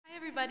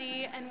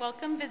everybody, and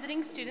welcome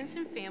visiting students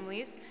and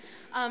families.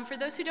 For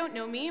those who don't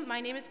know me,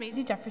 my name is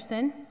Maisie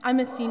Jefferson.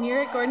 I'm a senior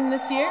at Gordon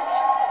this year,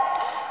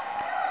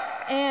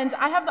 and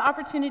I have the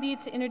opportunity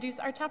to introduce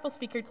our chapel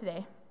speaker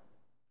today.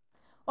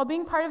 While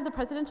being part of the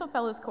Presidential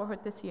Fellows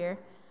cohort this year,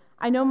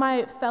 I know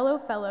my fellow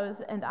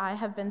fellows and I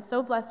have been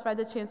so blessed by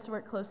the chance to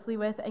work closely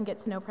with and get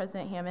to know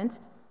President Hammond.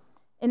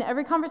 In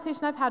every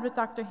conversation I've had with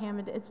Dr.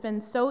 Hammond, it's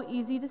been so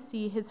easy to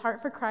see his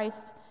heart for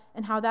Christ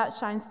and how that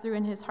shines through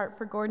in his heart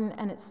for Gordon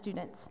and its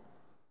students.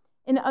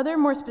 In other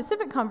more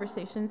specific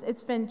conversations,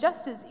 it's been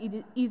just as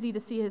easy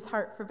to see his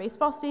heart for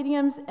baseball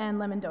stadiums and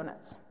lemon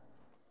donuts.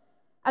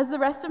 As the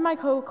rest of my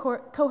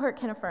cohort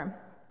can affirm,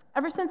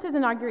 ever since his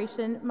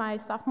inauguration my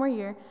sophomore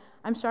year,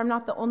 I'm sure I'm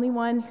not the only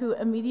one who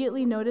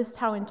immediately noticed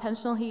how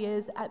intentional he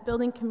is at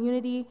building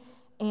community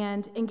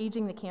and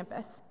engaging the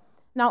campus.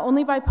 Not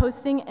only by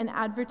posting and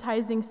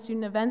advertising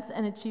student events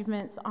and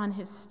achievements on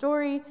his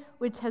story,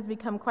 which has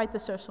become quite the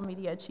social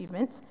media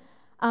achievement,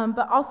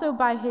 but also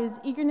by his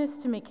eagerness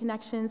to make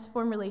connections,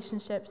 form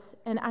relationships,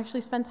 and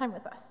actually spend time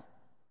with us,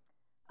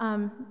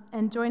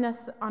 and join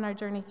us on our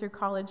journey through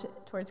college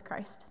towards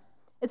Christ.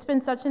 It's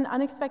been such an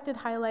unexpected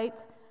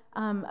highlight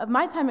of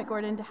my time at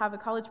Gordon to have a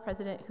college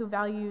president who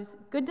values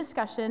good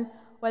discussion,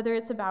 whether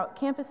it's about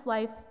campus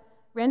life,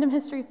 random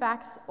history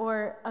facts,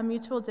 or a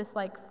mutual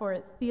dislike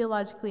for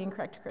theologically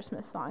incorrect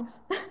Christmas songs.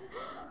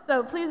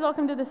 So please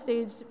welcome to the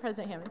stage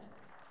President Hammond.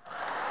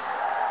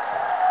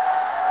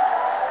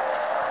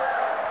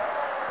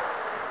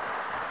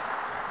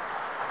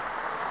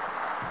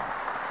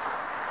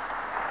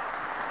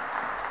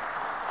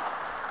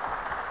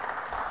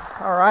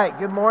 All right,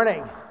 good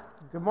morning.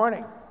 Good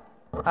morning.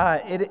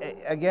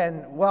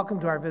 Again, welcome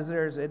to our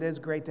visitors. It is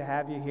great to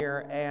have you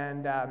here,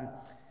 and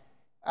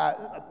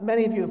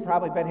many of you have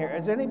probably been here.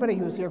 Is there anybody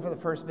who's here for the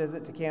first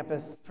visit to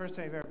campus? First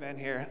time you've ever been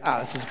here? Oh,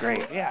 this is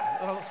great. Yeah,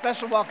 well,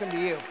 special welcome to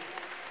you.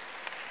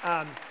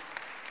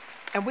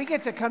 And we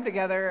get to come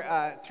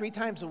together 3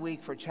 times a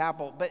week for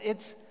chapel, but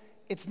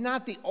it's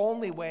not the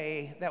only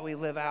way that we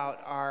live out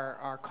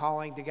our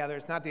calling together.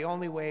 It's not the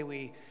only way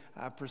we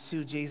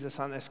pursue Jesus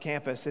on this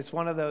campus. It's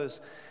one of those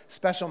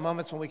special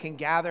moments when we can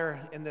gather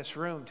in this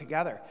room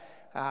together.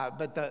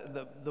 But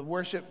the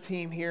worship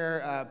team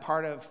here,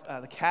 part of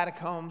the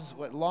catacombs,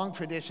 long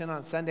tradition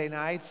on Sunday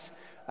nights.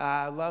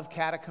 Love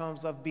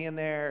catacombs, love being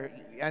there,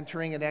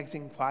 entering and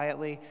exiting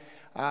quietly.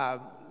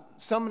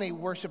 So many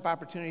worship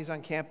opportunities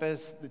on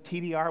campus, the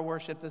TDR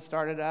worship that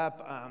started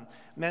up,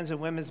 men's and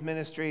women's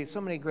ministry, so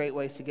many great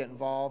ways to get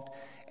involved,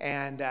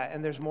 and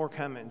there's more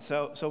coming.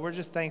 So we're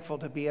just thankful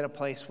to be at a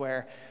place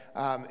where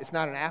it's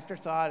not an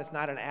afterthought, it's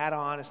not an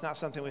add-on, it's not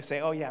something we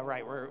say, oh yeah,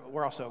 right,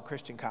 we're also a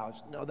Christian college.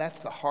 No,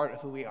 that's the heart of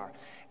who we are.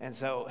 And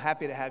so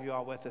happy to have you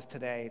all with us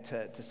today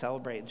to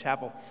celebrate in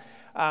chapel.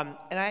 And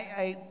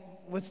I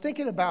was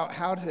thinking about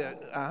how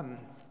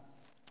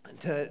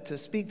to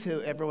speak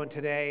to everyone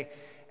today.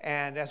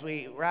 And as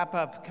we wrap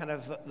up kind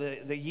of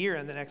the year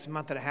in the next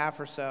month and a half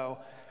or so,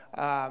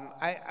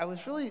 I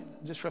was really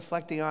just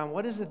reflecting on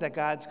what is it that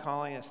God's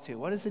calling us to?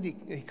 What is it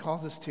He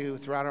calls us to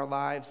throughout our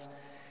lives?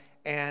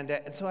 And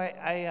so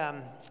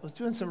I was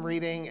doing some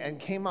reading and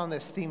came on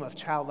this theme of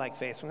childlike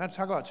faith. So I'm going to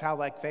talk about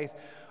childlike faith.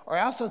 Or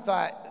I also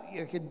thought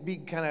it could be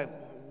kind of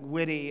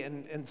witty,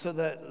 and so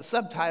the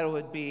subtitle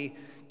would be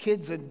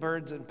Kids and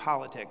Birds and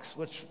Politics,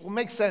 which will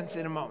make sense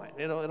in a moment.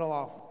 It'll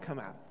all come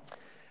out.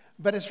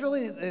 But it's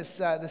really this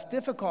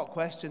difficult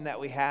question that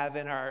we have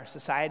in our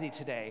society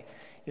today.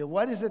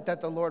 What is it that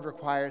the Lord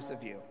requires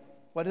of you?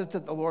 What is it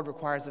that the Lord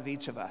requires of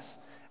each of us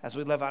as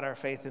we live out our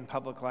faith in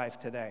public life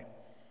today?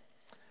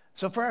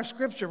 So for our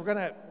scripture, we're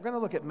gonna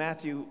look at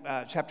Matthew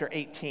chapter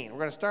 18. We're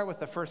going to start with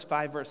the first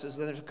 5 verses,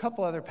 and there's a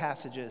couple other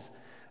passages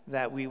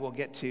that we will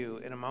get to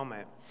in a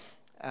moment.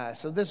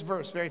 So this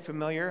verse, very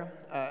familiar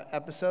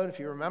episode, if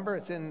you remember.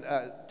 It's in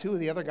 2 of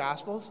the other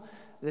Gospels.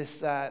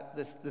 This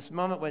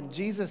moment when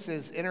Jesus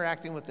is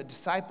interacting with the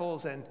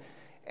disciples, and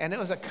it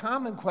was a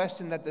common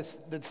question that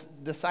the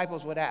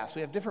disciples would ask.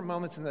 We have different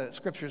moments in the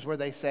scriptures where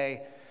they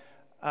say,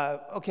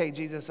 okay,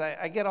 Jesus,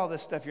 I get all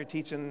this stuff you're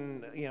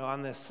teaching,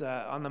 on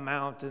the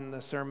mount and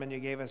the sermon you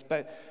gave us,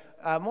 but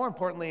more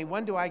importantly,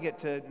 when do I get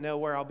to know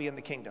where I'll be in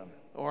the kingdom?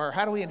 Or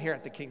how do we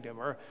inherit the kingdom?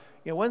 Or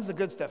when's the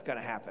good stuff going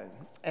to happen?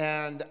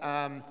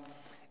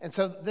 And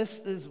so this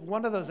is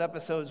one of those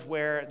episodes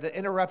where the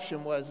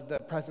interruption was the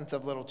presence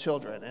of little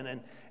children. And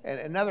in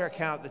another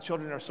account, the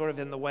children are sort of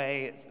in the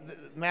way.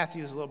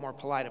 Matthew is a little more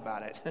polite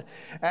about it.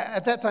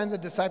 At that time, the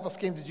disciples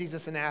came to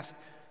Jesus and asked,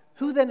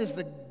 "Who then is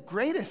the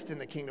greatest in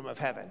the kingdom of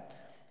heaven?"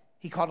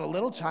 He called a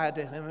little child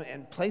to him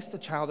and placed the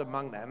child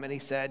among them. And he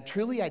said,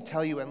 "Truly I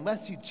tell you,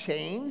 unless you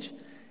change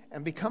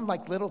and become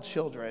like little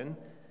children,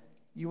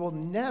 you will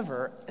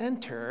never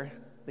enter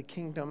the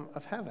kingdom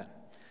of heaven.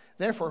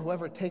 Therefore,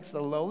 whoever takes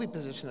the lowly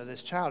position of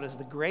this child is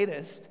the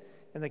greatest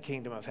in the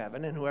kingdom of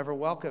heaven, and whoever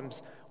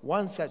welcomes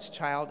one such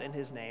child in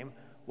his name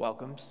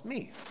welcomes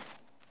me."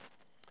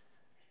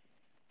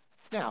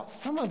 Now,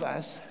 some of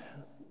us,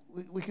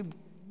 we can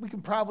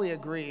probably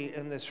agree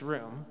in this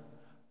room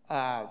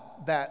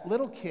that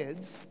little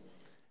kids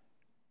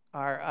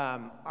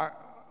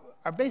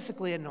are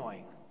basically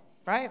annoying,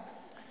 right?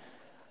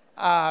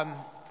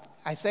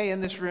 I say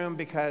in this room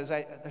because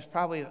there's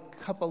probably a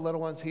couple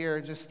little ones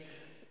here. Just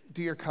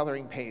do your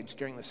coloring page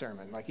during the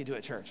sermon like you do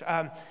at church.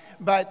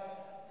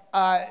 But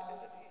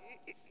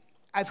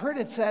I've heard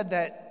it said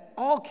that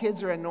all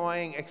kids are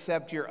annoying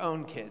except your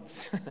own kids.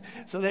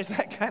 So there's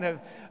that kind of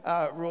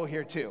rule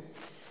here too.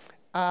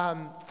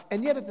 And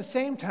yet at the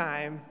same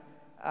time,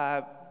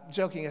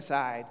 joking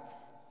aside,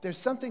 there's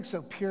something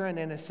so pure and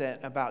innocent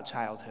about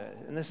childhood.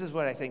 And this is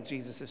what I think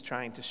Jesus is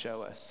trying to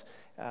show us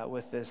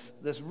with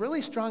this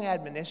really strong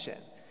admonition.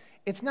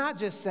 It's not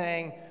just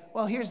saying,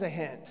 well, here's a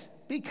hint.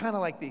 Be kind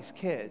of like these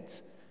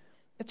kids.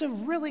 It's a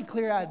really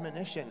clear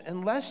admonition.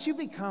 Unless you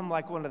become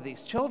like one of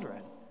these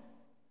children,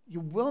 you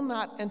will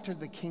not enter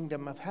the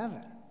kingdom of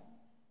heaven.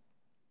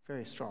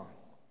 Very strong.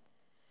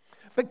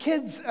 But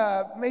kids,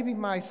 maybe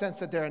my sense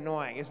that they're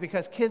annoying is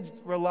because kids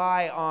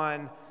rely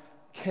on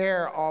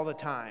care all the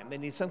time. They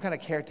need some kind of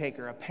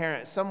caretaker, a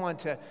parent, someone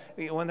to,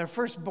 when they're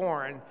first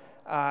born,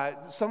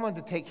 someone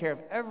to take care of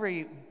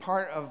every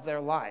part of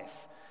their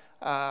life.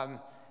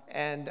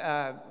 And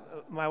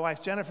my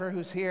wife Jennifer,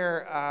 who's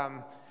here,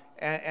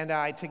 and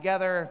I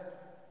together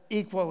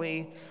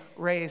equally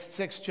raised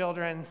 6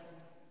 children.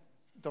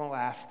 Don't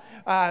laugh.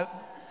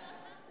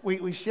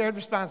 We shared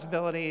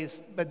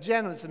responsibilities, but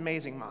Jen was an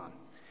amazing mom.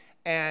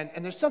 And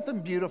there's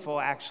something beautiful,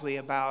 actually,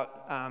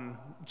 about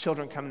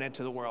children coming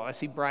into the world. I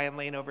see Brian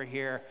Lane over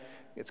here.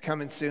 It's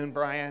coming soon,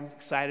 Brian.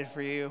 Excited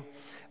for you.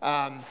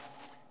 And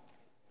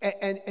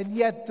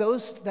yet,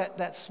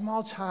 that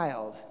small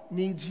child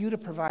needs you to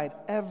provide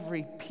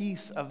every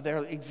piece of their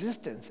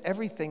existence,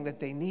 everything that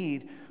they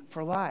need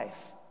for life.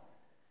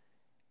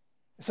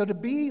 So to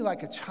be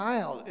like a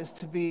child is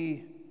to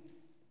be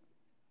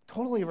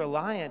totally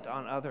reliant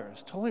on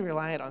others, totally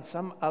reliant on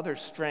some other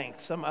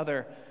strength, some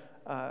other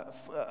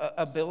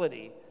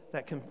ability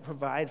that can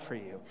provide for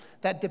you.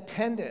 That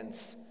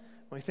dependence,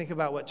 when we think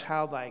about what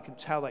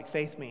childlike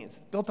faith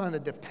means, built on a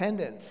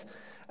dependence,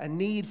 a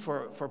need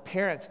for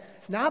parents,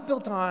 not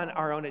built on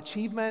our own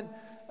achievement.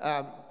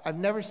 I've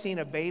never seen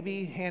a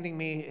baby handing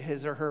me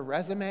his or her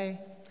resume.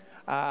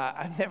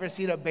 I've never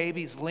seen a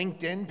baby's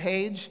LinkedIn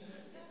page.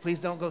 Please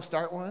don't go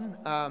start one.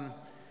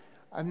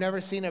 I've never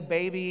seen a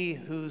baby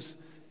who's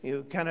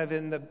kind of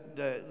in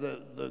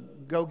the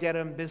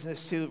go-get-em business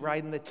suit,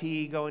 riding the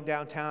T, going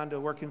downtown to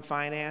work in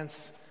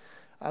finance.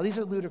 These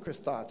are ludicrous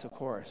thoughts, of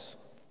course.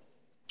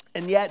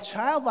 And yet,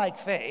 childlike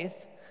faith,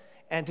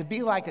 and to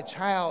be like a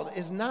child,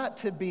 is not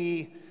to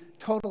be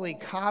totally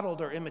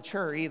coddled or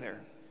immature either.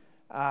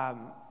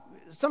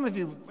 Some of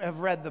you have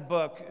read the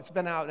book. It's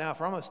been out now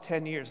for almost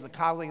 10 years, The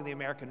Coddling of the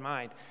American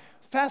Mind.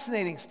 It's a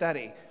fascinating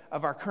study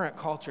of our current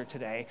culture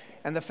today,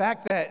 and the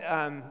fact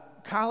that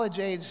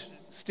college-age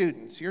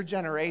students, your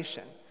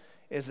generation,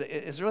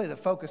 is really the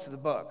focus of the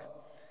book.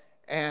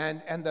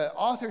 And the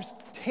authors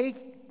take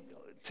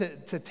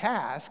to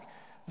task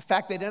the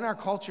fact that in our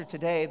culture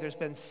today, there's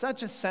been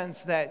such a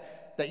sense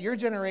that your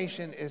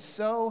generation is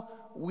so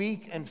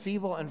weak and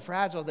feeble and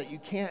fragile that you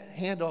can't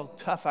handle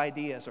tough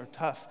ideas or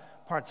tough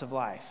parts of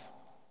life.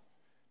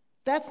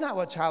 That's not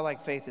what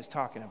childlike faith is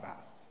talking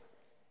about.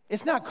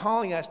 It's not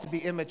calling us to be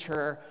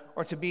immature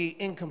or to be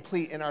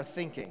incomplete in our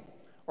thinking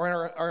or in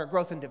our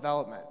growth and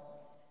development.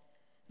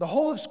 The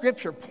whole of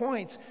Scripture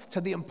points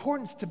to the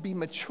importance to be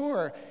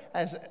mature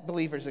as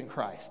believers in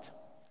Christ.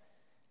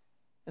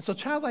 And so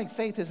childlike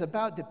faith is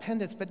about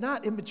dependence, but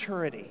not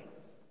immaturity.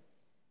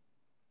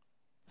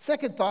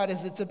 Second thought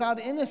is it's about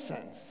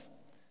innocence.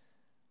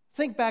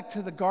 Think back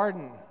to the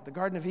Garden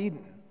of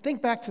Eden.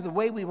 Think back to the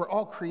way we were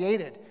all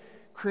created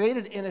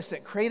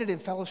innocent, created in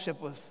fellowship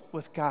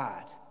with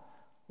God,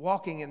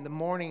 walking in the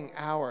morning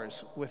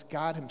hours with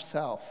God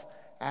himself,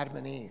 Adam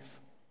and Eve.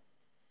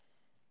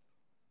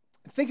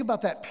 Think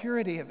about that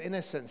purity of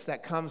innocence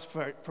that comes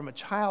from a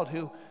child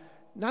who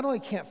not only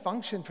can't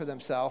function for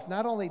themselves,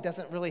 not only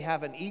doesn't really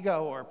have an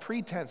ego or a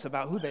pretense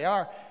about who they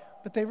are,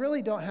 but they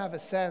really don't have a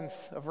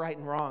sense of right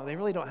and wrong. They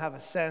really don't have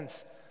a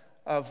sense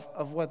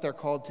of what they're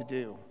called to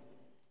do,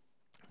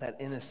 that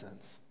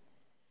innocence.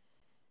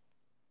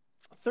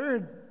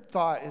 Third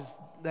thought is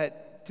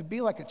that to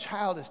be like a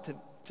child is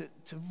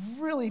to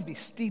really be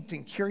steeped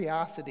in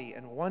curiosity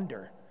and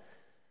wonder.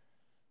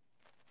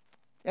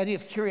 The idea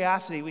of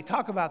curiosity, we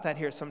talk about that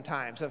here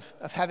sometimes,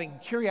 of having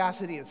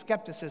curiosity and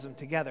skepticism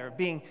together, of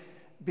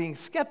being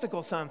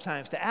skeptical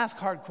sometimes to ask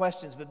hard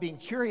questions, but being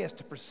curious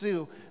to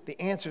pursue the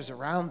answers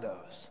around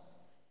those.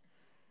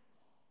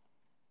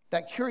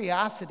 That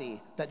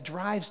curiosity that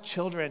drives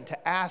children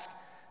to ask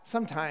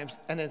sometimes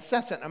an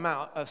incessant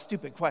amount of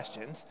stupid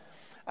questions,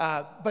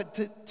 but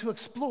to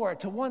explore,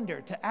 to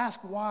wonder, to ask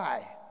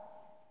why.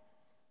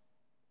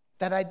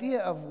 That idea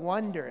of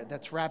wonder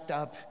that's wrapped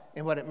up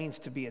in what it means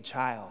to be a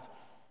child.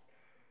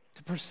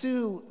 To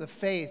pursue the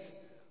faith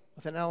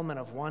with an element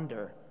of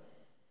wonder.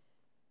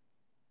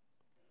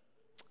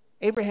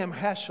 Abraham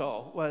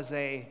Heschel was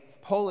a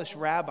Polish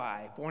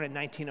rabbi born in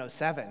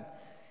 1907,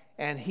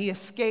 and he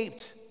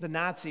escaped the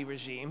Nazi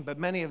regime, but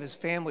many of his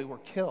family were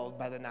killed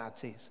by the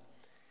Nazis.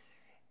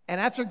 And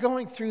after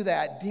going through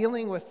that,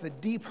 dealing with the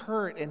deep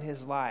hurt in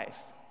his life,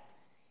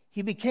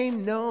 he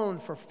became known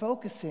for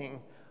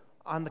focusing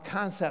on the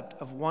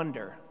concept of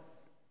wonder.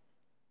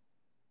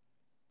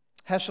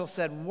 Heschel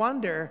said,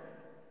 "Wonder,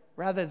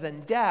 rather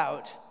than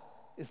doubt,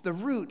 is the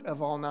root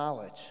of all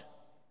knowledge."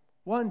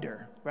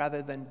 Wonder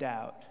rather than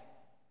doubt.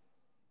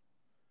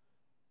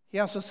 He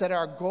also said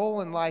our goal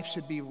in life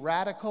should be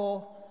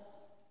radical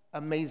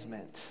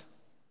amazement.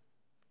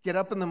 Get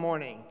up in the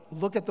morning,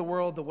 look at the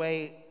world the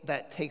way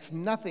that takes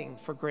nothing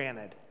for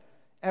granted.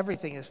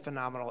 Everything is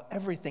phenomenal.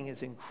 Everything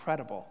is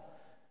incredible.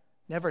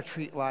 Never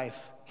treat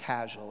life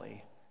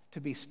casually.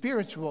 To be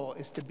spiritual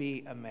is to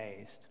be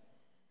amazed.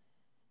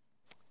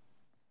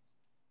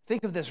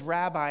 Think of this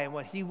rabbi and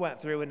what he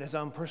went through in his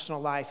own personal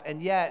life,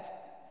 and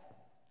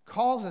yet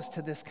calls us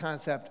to this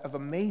concept of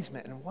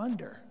amazement and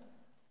wonder.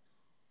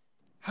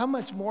 How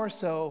much more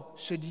so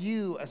should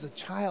you, as a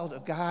child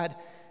of God,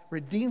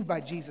 redeemed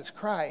by Jesus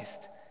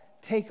Christ,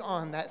 take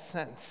on that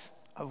sense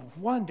of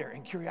wonder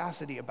and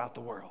curiosity about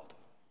the world,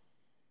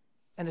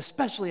 and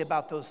especially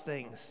about those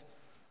things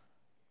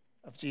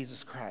of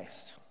Jesus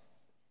Christ?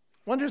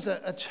 Wonder is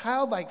a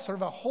childlike, sort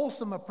of a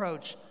wholesome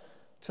approach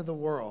to the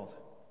world,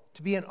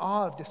 to be in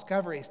awe of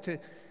discoveries, to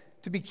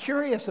be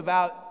curious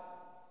about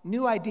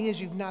new ideas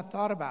you've not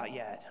thought about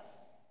yet,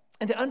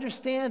 and to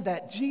understand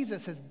that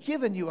Jesus has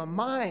given you a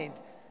mind,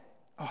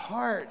 a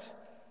heart,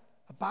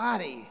 a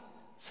body,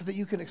 so that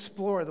you can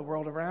explore the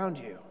world around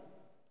you.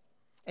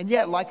 And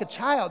yet, like a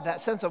child, that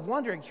sense of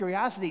wonder and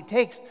curiosity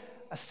takes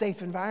a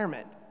safe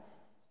environment,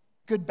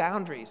 good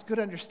boundaries, good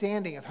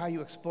understanding of how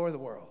you explore the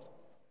world.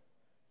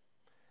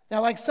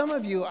 Now, like some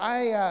of you,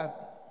 I,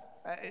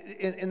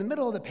 in the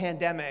middle of the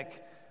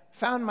pandemic,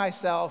 found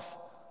myself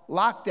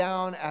locked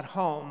down at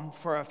home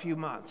for a few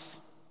months.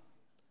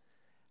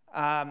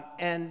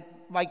 And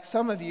like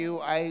some of you,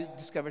 I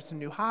discovered some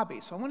new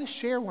hobbies. So I want to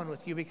share one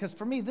with you because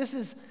for me, this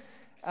is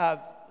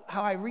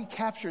how I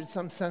recaptured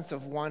some sense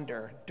of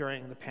wonder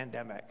during the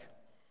pandemic.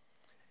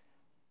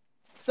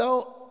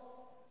 So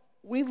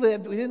we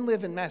didn't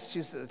live in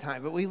Massachusetts at the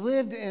time, but we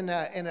lived in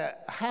a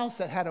house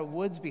that had a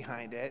woods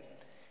behind it.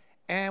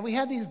 And we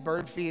had these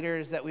bird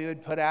feeders that we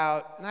would put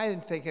out, and I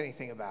didn't think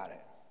anything about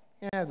it.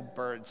 Yeah, the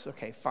birds,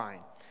 okay,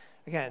 fine.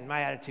 Again,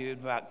 my attitude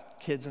about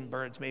kids and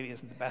birds maybe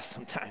isn't the best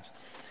sometimes.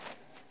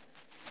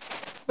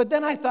 But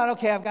then I thought,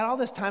 okay, I've got all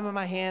this time on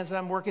my hands, and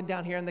I'm working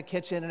down here in the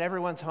kitchen, and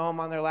everyone's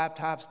home on their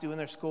laptops doing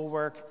their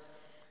schoolwork.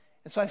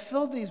 And so I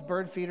filled these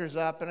bird feeders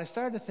up, and I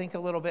started to think a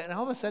little bit, and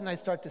all of a sudden I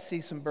start to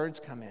see some birds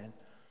come in.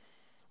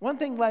 One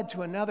thing led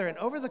to another, and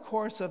over the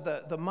course of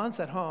the months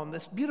at home,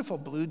 this beautiful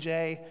blue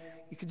jay,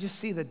 you could just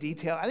see the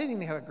detail. I didn't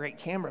even have a great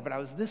camera, but I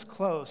was this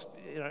close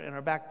in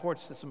our back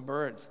porch to some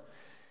birds.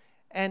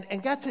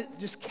 And got to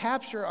just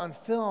capture on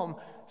film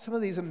some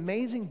of these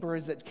amazing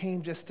birds that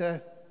came just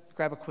to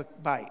grab a quick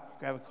bite,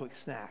 grab a quick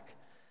snack.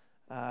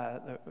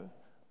 The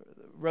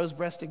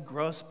rose-breasted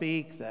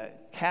grosbeak, the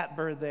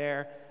catbird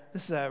there.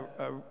 This is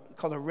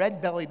called a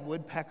red-bellied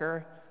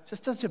woodpecker.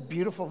 Just such a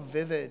beautiful,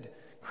 vivid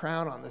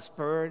crown on this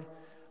bird.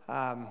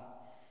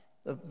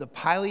 The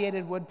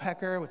pileated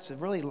woodpecker, which is a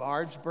really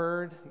large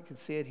bird. You can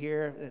see it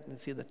here. You can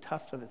see the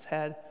tuft of its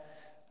head.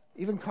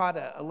 Even caught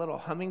a little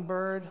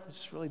hummingbird, which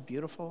is really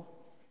beautiful.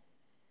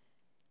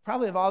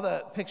 Probably of all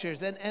the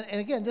pictures, and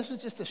again, this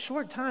was just a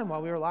short time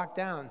while we were locked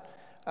down.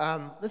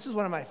 This is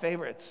one of my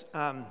favorites.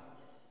 No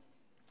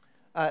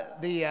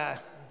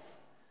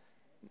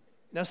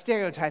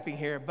stereotyping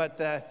here, but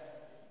the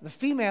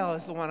female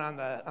is the one on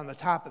the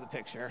top of the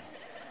picture,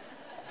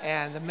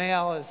 and the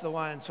male is the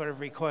one sort of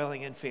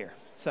recoiling in fear.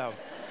 So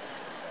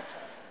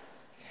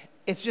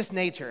it's just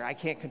nature. I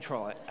can't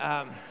control it.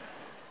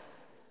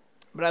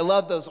 But I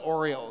love those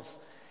orioles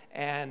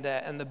and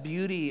the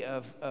beauty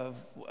of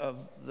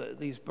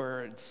these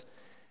birds.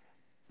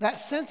 That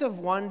sense of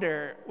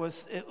wonder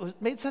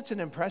made such an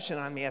impression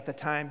on me at the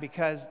time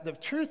because the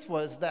truth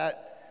was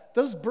that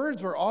those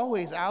birds were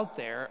always out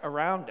there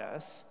around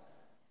us.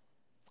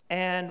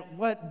 And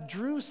what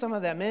drew some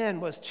of them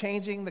in was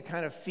changing the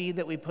kind of feed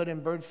that we put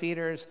in bird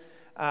feeders,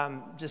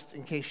 just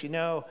in case you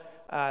know,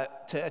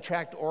 to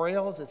attract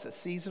orioles. It's a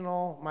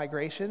seasonal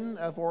migration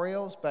of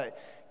orioles, but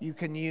you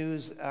can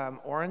use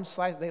orange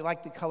slice. They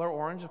like the color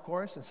orange, of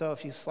course, and so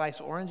if you slice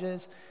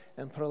oranges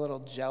and put a little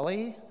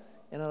jelly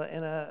in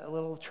a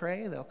little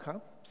tray, they'll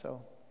come.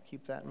 So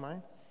keep that in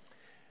mind.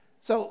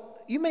 So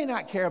you may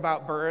not care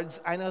about birds.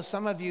 I know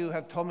some of you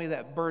have told me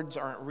that birds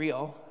aren't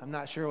real. I'm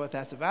not sure what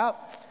that's about.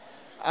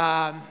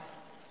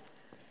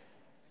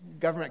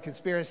 Government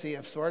conspiracy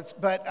of sorts.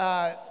 But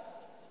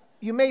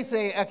you may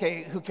say,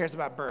 okay, who cares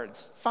about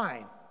birds?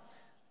 Fine.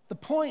 The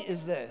point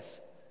is this.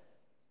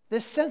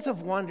 This sense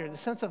of wonder, the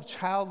sense of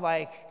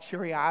childlike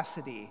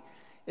curiosity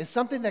is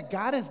something that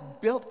God has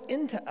built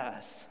into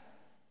us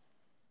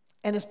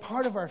and is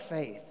part of our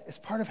faith. It's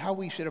part of how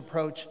we should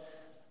approach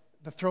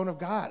the throne of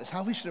God. It's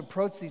how we should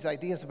approach these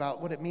ideas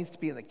about what it means to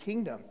be in the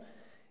kingdom.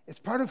 It's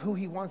part of who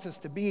he wants us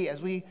to be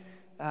as we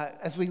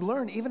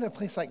learn, even in a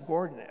place like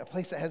Gordon, a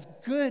place that has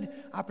good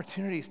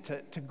opportunities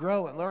to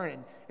grow and learn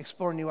and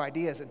explore new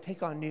ideas and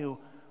take on new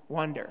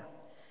wonder.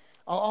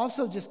 I'll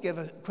also just give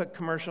a quick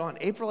commercial. On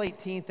April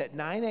 18th at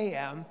 9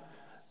 a.m.,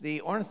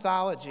 the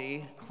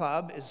Ornithology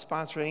Club is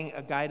sponsoring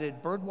a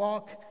guided bird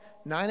walk.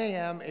 9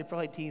 a.m., April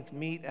 18th,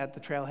 meet at the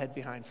trailhead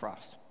behind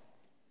Frost.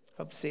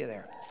 Hope to see you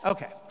there.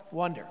 Okay,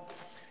 wonder.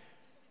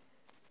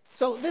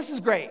 So this is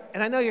great,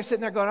 and I know you're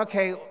sitting there going,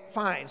 okay,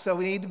 fine. So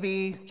we need to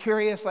be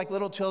curious like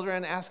little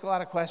children, ask a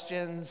lot of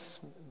questions.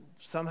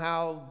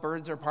 Somehow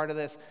birds are part of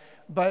this.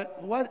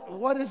 But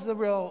what is the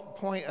real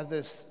point of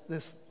this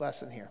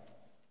lesson here?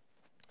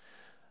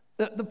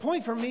 The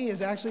point for me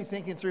is actually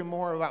thinking through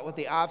more about what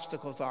the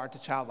obstacles are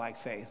to childlike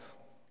faith.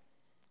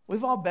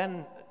 We've all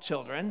been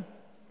children,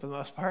 for the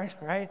most part,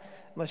 right?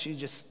 Unless you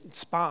just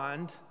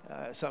spawned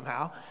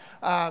somehow.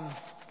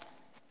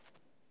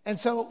 And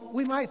so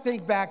we might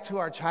think back to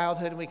our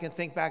childhood, and we can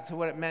think back to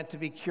what it meant to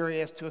be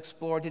curious, to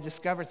explore, to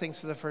discover things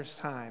for the first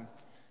time.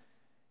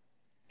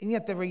 And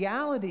yet the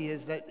reality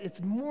is that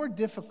it's more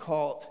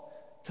difficult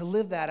to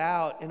live that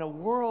out in a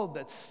world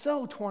that's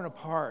so torn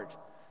apart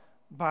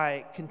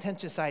by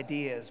contentious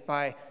ideas,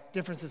 by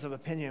differences of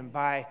opinion,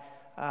 by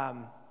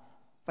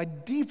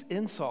deep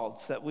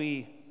insults that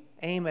we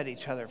aim at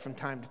each other from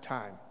time to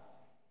time.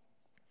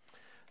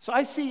 So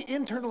I see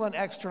internal and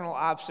external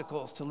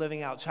obstacles to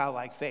living out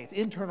childlike faith.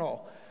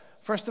 Internal,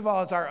 first of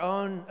all, is our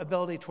own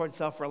ability towards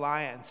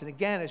self-reliance. And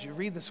again, as you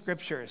read the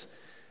scriptures,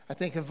 I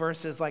think of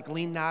verses like,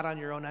 lean not on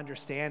your own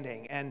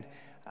understanding. And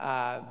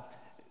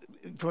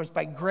for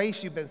by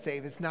grace you've been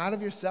saved. It's not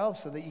of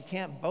yourselves, so that you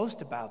can't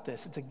boast about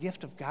this. It's a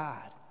gift of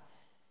God.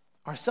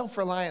 Our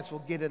self-reliance will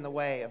get in the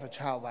way of a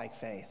childlike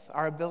faith.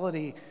 Our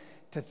ability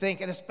to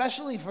think, and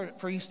especially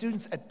for you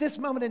students at this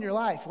moment in your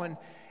life, when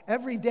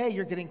every day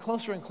you're getting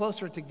closer and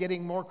closer to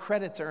getting more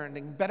credits earned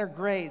and better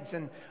grades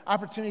and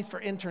opportunities for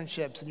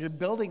internships, and you're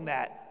building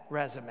that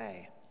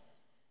resume.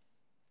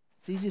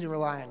 It's easy to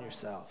rely on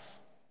yourself.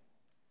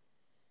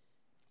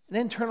 An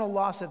internal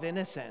loss of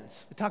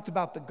innocence. We talked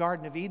about the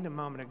Garden of Eden a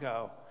moment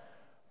ago.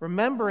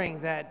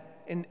 Remembering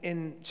that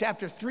in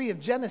chapter 3 of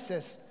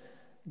Genesis,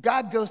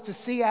 God goes to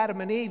see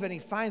Adam and Eve, and he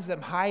finds them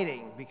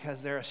hiding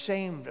because they're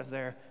ashamed of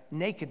their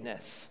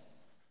nakedness.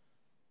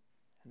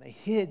 And they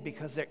hid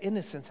because their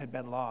innocence had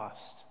been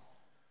lost.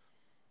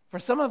 For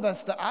some of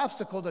us, the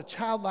obstacle to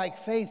childlike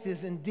faith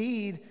is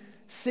indeed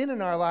sin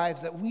in our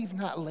lives that we've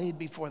not laid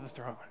before the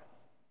throne.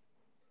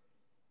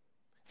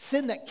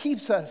 Sin that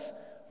keeps us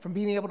from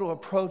being able to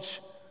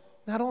approach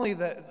not only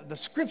the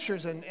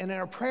scriptures and in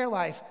our prayer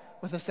life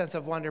with a sense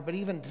of wonder, but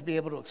even to be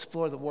able to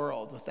explore the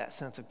world with that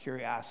sense of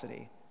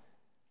curiosity.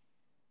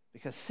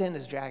 Because sin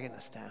is dragging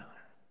us down.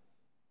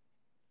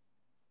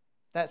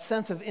 That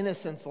sense of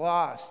innocence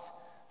lost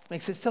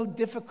makes it so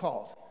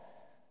difficult,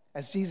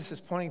 as Jesus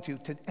is pointing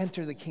to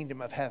enter the kingdom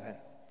of heaven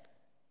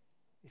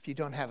if you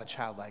don't have a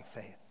childlike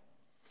faith.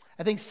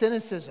 I think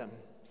cynicism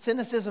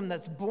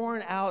that's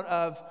born out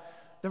of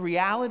the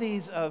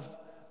realities of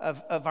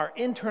our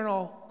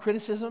internal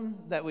criticism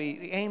that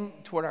we aim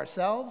toward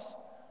ourselves,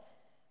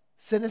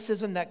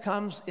 cynicism that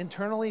comes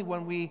internally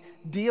when we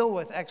deal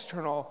with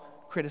external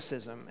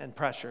criticism and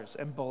pressures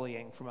and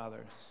bullying from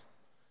others.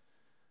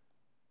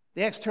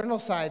 The external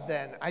side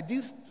then, I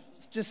do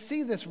just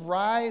see this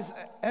rise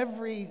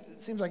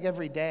seems like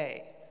every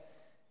day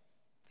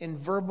in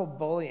verbal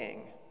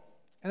bullying.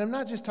 And I'm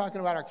not just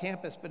talking about our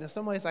campus, but in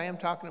some ways I am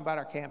talking about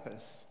our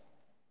campus.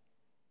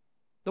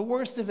 The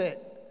worst of it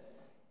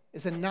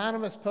is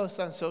anonymous posts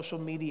on social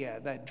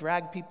media that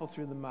drag people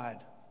through the mud,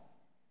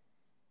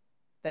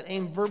 that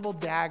aim verbal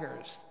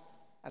daggers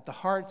at the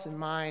hearts and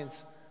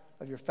minds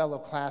of your fellow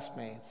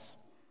classmates.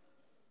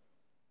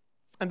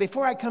 And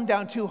before I come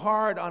down too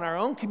hard on our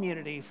own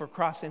community for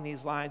crossing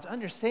these lines,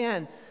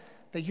 understand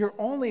that you're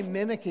only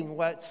mimicking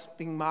what's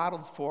being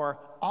modeled for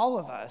all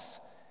of us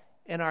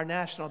in our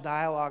national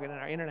dialogue and in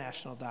our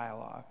international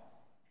dialogue.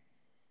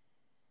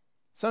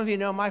 Some of you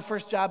know my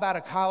first job out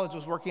of college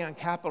was working on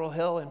Capitol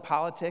Hill in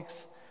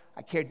politics.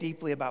 I care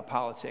deeply about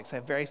politics. I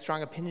have very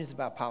strong opinions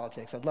about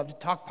politics. I'd love to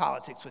talk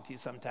politics with you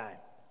sometime.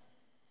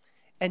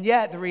 And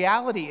yet, the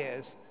reality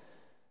is,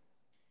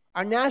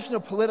 our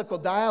national political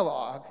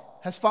dialogue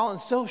has fallen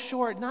so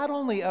short, not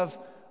only of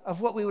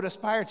what we would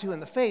aspire to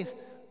in the faith,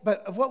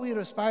 but of what we would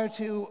aspire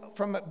to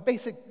from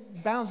basic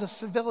bounds of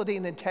civility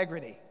and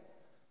integrity.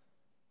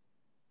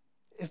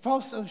 It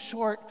falls so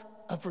short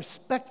of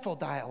respectful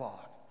dialogue.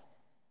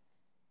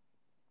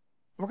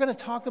 We're going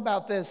to talk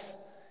about this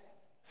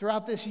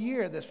throughout this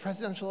year, this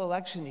presidential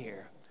election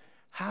year.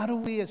 How do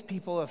we as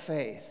people of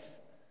faith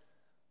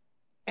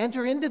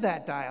enter into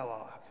that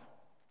dialogue?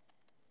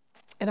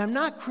 And I'm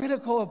not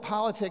critical of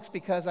politics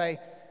because I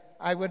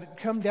would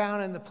come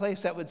down in the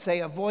place that would say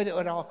avoid it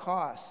at all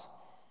costs.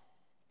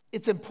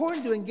 It's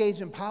important to engage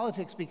in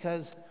politics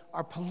because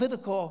our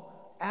political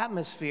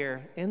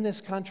atmosphere in this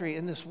country,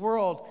 in this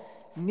world,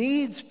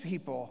 needs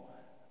people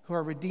who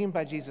are redeemed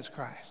by Jesus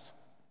Christ,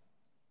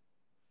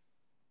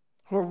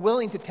 who are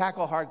willing to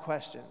tackle hard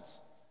questions,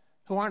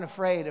 who aren't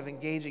afraid of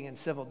engaging in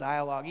civil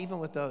dialogue, even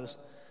with those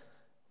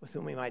with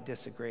whom we might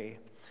disagree.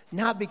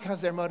 Not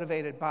because they're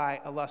motivated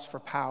by a lust for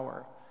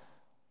power,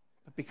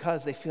 but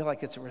because they feel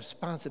like it's a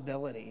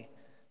responsibility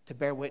to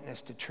bear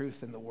witness to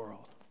truth in the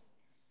world.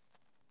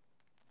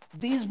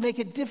 These make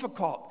it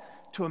difficult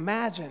to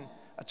imagine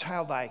a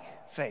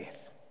childlike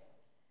faith.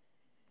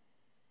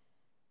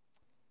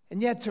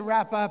 And yet, to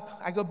wrap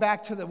up, I go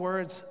back to the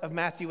words of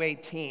Matthew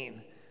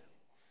 18.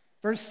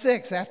 Verse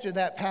 6, after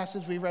that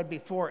passage we read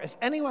before, if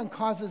anyone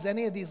causes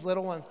any of these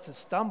little ones to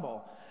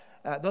stumble,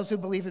 those who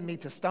believe in me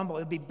to stumble,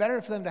 it would be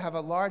better for them to have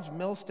a large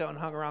millstone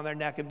hung around their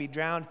neck and be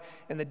drowned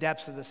in the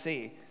depths of the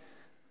sea.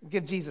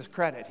 Give Jesus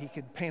credit. He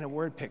could paint a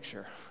word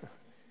picture.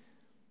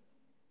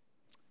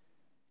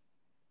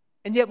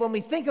 And yet when we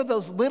think of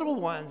those little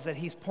ones that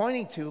he's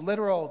pointing to,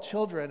 literal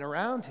children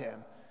around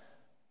him,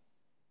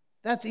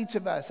 that's each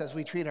of us as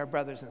we treat our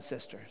brothers and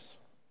sisters.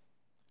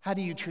 How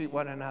do you treat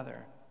one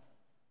another?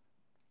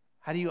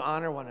 How do you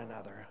honor one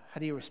another?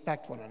 How do you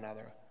respect one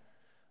another?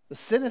 The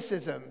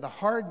cynicism, the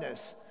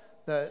hardness,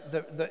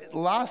 the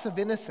loss of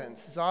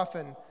innocence is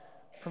often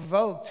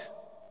provoked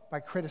by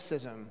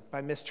criticism,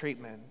 by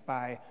mistreatment,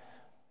 by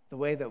the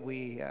way that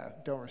we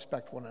don't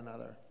respect one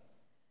another.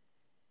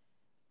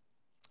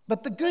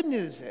 But the good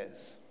news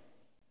is,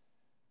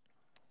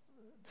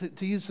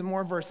 to use some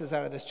more verses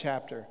out of this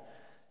chapter,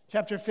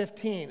 chapter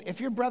 15,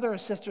 if your brother or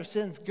sister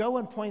sins, go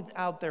and point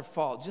out their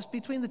fault, just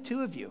between the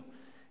two of you.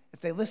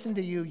 If they listen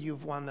to you,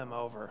 you've won them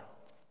over.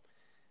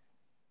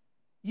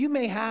 You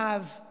may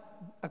have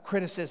a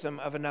criticism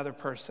of another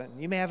person.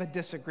 You may have a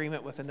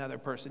disagreement with another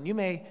person. You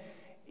may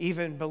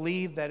even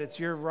believe that it's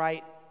your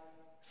right,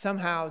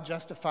 somehow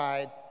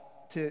justified,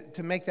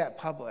 to make that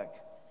public.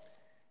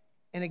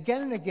 And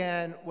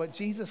again, what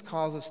Jesus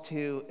calls us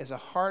to is a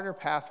harder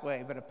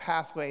pathway, but a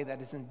pathway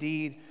that is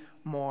indeed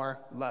more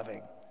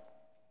loving.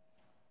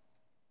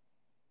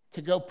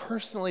 To go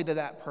personally to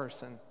that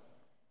person,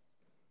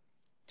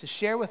 to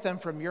share with them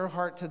from your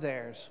heart to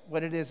theirs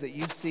what it is that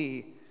you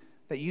see,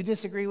 that you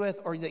disagree with,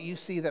 or that you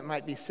see that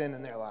might be sin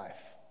in their life.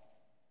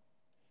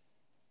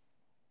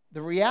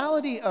 The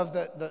reality of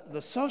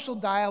the social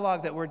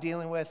dialogue that we're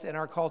dealing with in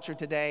our culture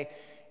today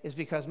is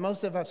because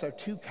most of us are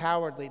too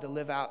cowardly to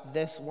live out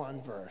this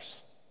one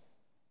verse.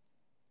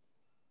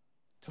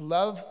 To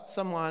love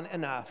someone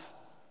enough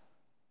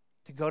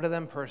to go to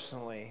them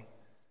personally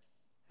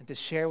and to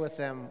share with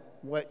them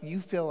what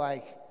you feel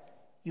like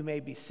you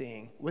may be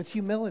seeing with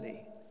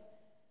humility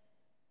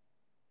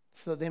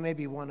so that they may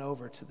be won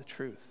over to the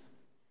truth.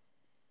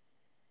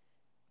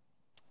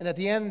 And at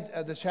the end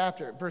of the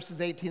chapter, verses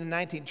 18 and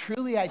 19,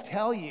 truly I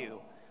tell you,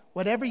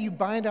 whatever you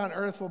bind on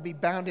earth will be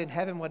bound in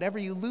heaven. Whatever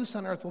you loose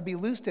on earth will be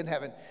loosed in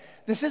heaven.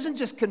 This isn't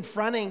just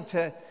confronting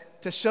to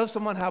show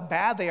someone how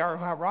bad they are or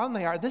how wrong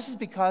they are. This is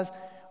because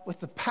with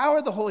the power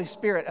of the Holy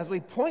Spirit, as we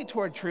point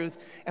toward truth,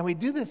 and we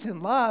do this in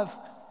love,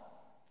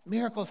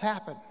 miracles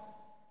happen.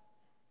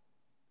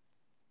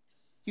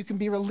 You can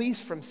be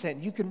released from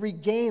sin. You can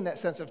regain that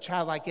sense of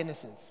childlike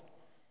innocence,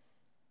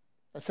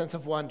 a sense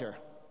of wonder.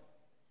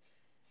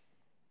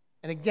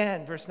 And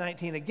again, verse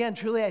 19, again,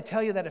 truly I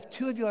tell you that if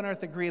two of you on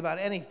earth agree about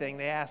anything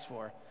they ask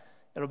for,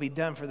 it'll be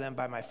done for them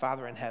by my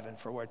Father in heaven.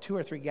 For where two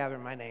or three gather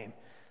in my name,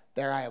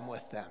 there I am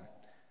with them.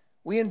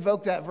 We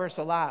invoke that verse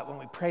a lot when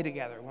we pray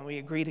together, when we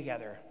agree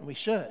together, and we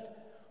should.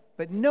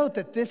 But note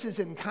that this is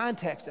in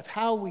context of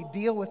how we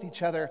deal with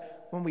each other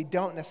when we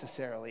don't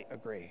necessarily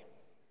agree.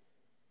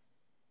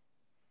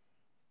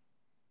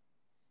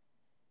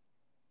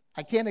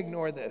 I can't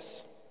ignore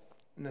this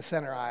in the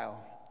center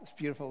aisle, this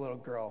beautiful little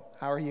girl.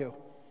 How are you?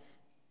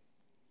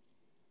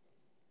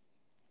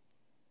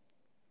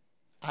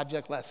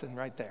 Object lesson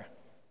right there.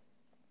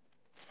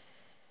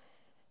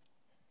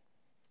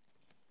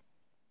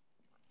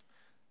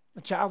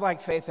 The childlike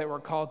faith that we're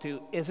called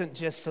to isn't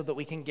just so that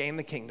we can gain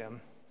the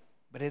kingdom,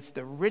 but it's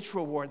the rich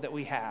reward that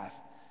we have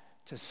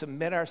to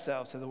submit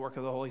ourselves to the work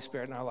of the Holy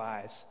Spirit in our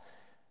lives,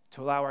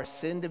 to allow our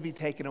sin to be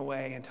taken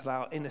away and to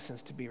allow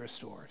innocence to be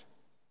restored.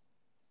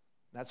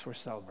 That's what we're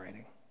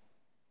celebrating.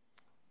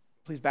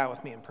 Please bow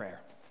with me in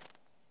prayer.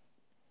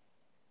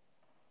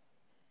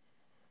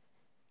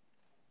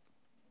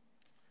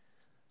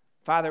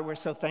 Father, we're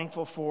so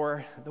thankful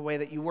for the way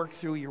that you work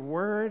through your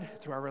word,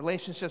 through our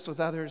relationships with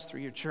others,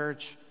 through your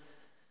church,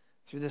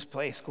 through this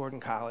place,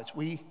 Gordon College.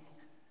 We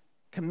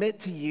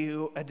commit to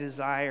you a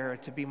desire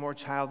to be more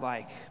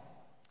childlike,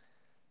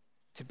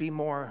 to be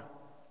more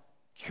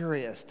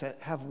curious, to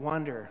have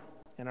wonder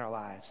in our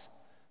lives,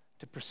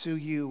 to pursue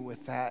you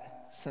with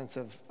that sense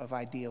of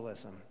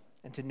idealism,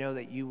 and to know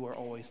that you were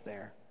always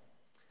there.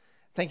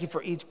 Thank you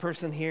for each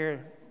person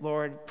here,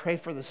 Lord. Pray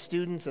for the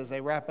students as they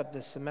wrap up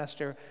this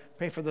semester.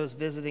 Pray for those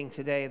visiting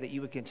today that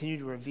you would continue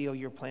to reveal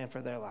your plan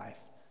for their life.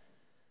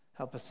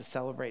 Help us to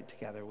celebrate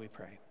together, we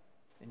pray.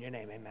 In your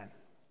name, amen.